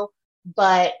Bio,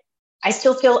 but I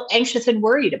still feel anxious and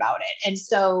worried about it. And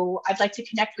so I'd like to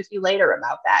connect with you later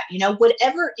about that. You know,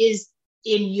 whatever is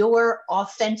in your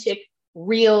authentic,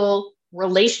 real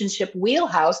relationship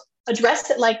wheelhouse, address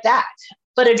it like that,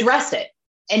 but address it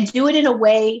and do it in a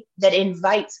way that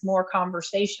invites more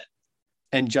conversation.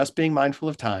 And just being mindful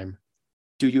of time,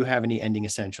 do you have any ending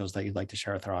essentials that you'd like to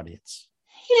share with our audience?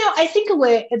 You know, I think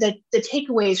the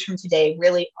takeaways from today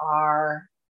really are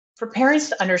for parents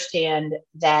to understand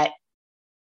that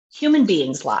human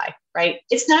beings lie, right?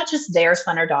 It's not just their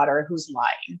son or daughter who's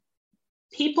lying.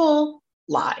 People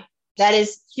lie. That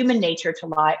is human nature, to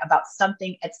lie about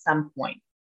something at some point.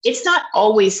 It's not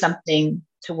always something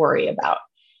to worry about.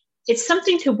 It's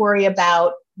something to worry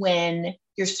about when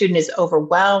your student is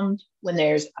overwhelmed, when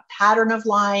there's a pattern of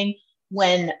lying,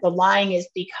 when the lying is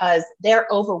because they're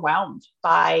overwhelmed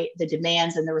by the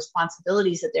demands and the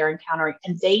responsibilities that they're encountering,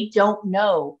 and they don't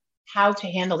know how to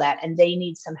handle that, and they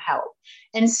need some help.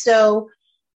 And so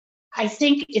I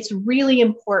think it's really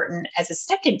important, as a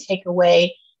second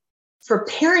takeaway, for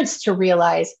parents to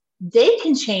realize they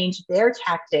can change their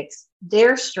tactics,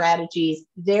 their strategies,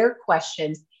 their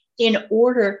questions in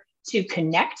order to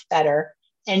connect better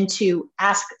and to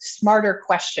ask smarter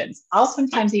questions. I'll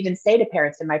sometimes even say to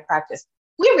parents in my practice,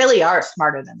 we really are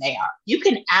smarter than they are. You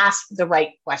can ask the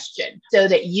right question so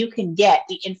that you can get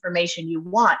the information you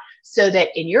want, so that,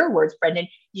 in your words, Brendan,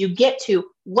 you get to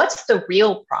what's the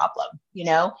real problem, you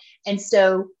know? And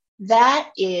so that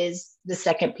is the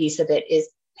second piece of it, is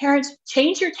parents,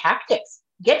 change your tactics,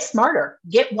 get smarter,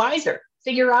 get wiser,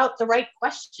 figure out the right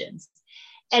questions.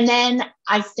 And then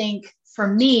I think, for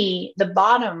me, the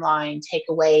bottom line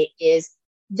takeaway is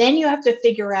then you have to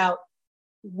figure out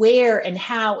where and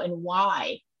how and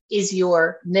why is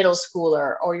your middle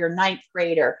schooler or your 9th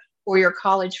grader or your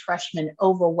college freshman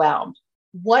overwhelmed?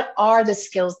 What are the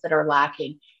skills that are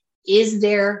lacking? Is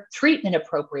their treatment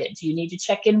appropriate? Do you need to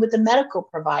check in with the medical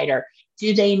provider?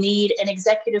 Do they need an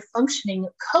executive functioning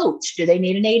coach? Do they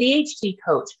need an ADHD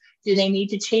coach? Do they need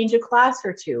to change a class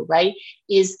or two, right?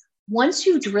 Once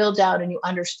you drill down and you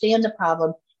understand the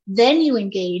problem, then you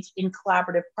engage in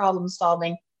collaborative problem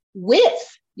solving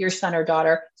with your son or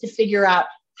daughter to figure out,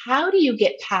 how do you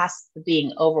get past the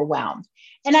being overwhelmed?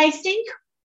 And I think,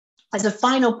 as a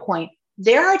final point,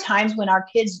 there are times when our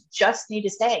kids just need to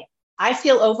say, I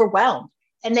feel overwhelmed.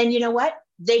 And then you know what?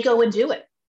 They go and do it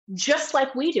just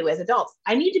like we do as adults.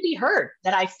 I need to be heard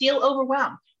that I feel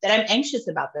overwhelmed, that I'm anxious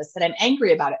about this, that I'm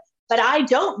angry about it, but I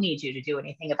don't need you to do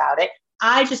anything about it.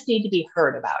 I just need to be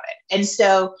heard about it. And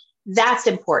so that's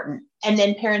important. And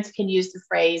then parents can use the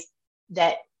phrase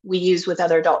that we use with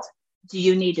other adults. Do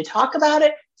you need to talk about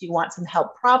it? Do you want some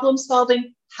help problem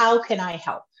solving? How can I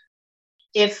help?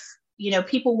 If,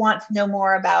 people want to know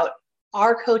more about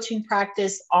our coaching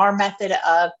practice, our method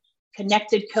of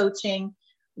connected coaching,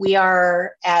 we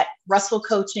are at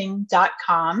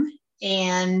russellcoaching.com,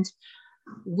 and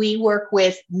we work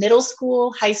with middle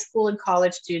school, high school, and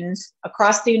college students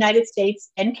across the United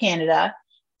States and Canada.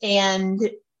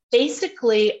 And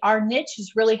basically, our niche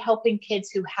is really helping kids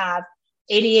who have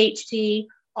ADHD,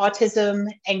 autism,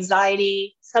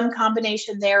 anxiety, some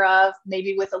combination thereof,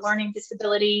 maybe with a learning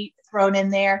disability thrown in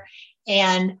there.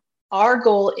 And our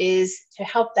goal is to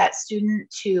help that student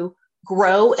to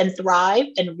grow and thrive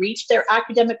and reach their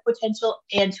academic potential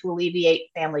and to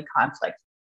alleviate family conflict.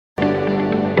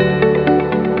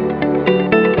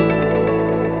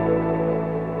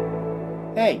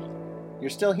 Hey, you're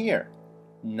still here.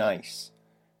 Nice.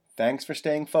 Thanks for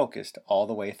staying focused all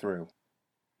the way through.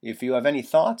 If you have any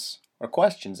thoughts or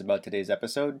questions about today's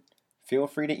episode, feel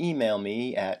free to email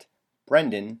me at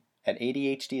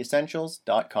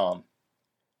brendan@adhdessentials.com.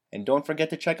 And don't forget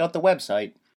to check out the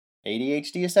website,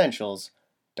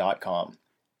 adhdessentials.com,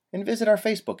 and visit our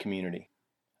Facebook community.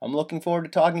 I'm looking forward to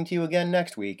talking to you again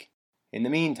next week. In the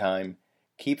meantime,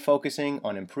 keep focusing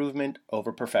on improvement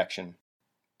over perfection.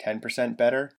 10%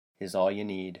 better is all you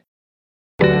need.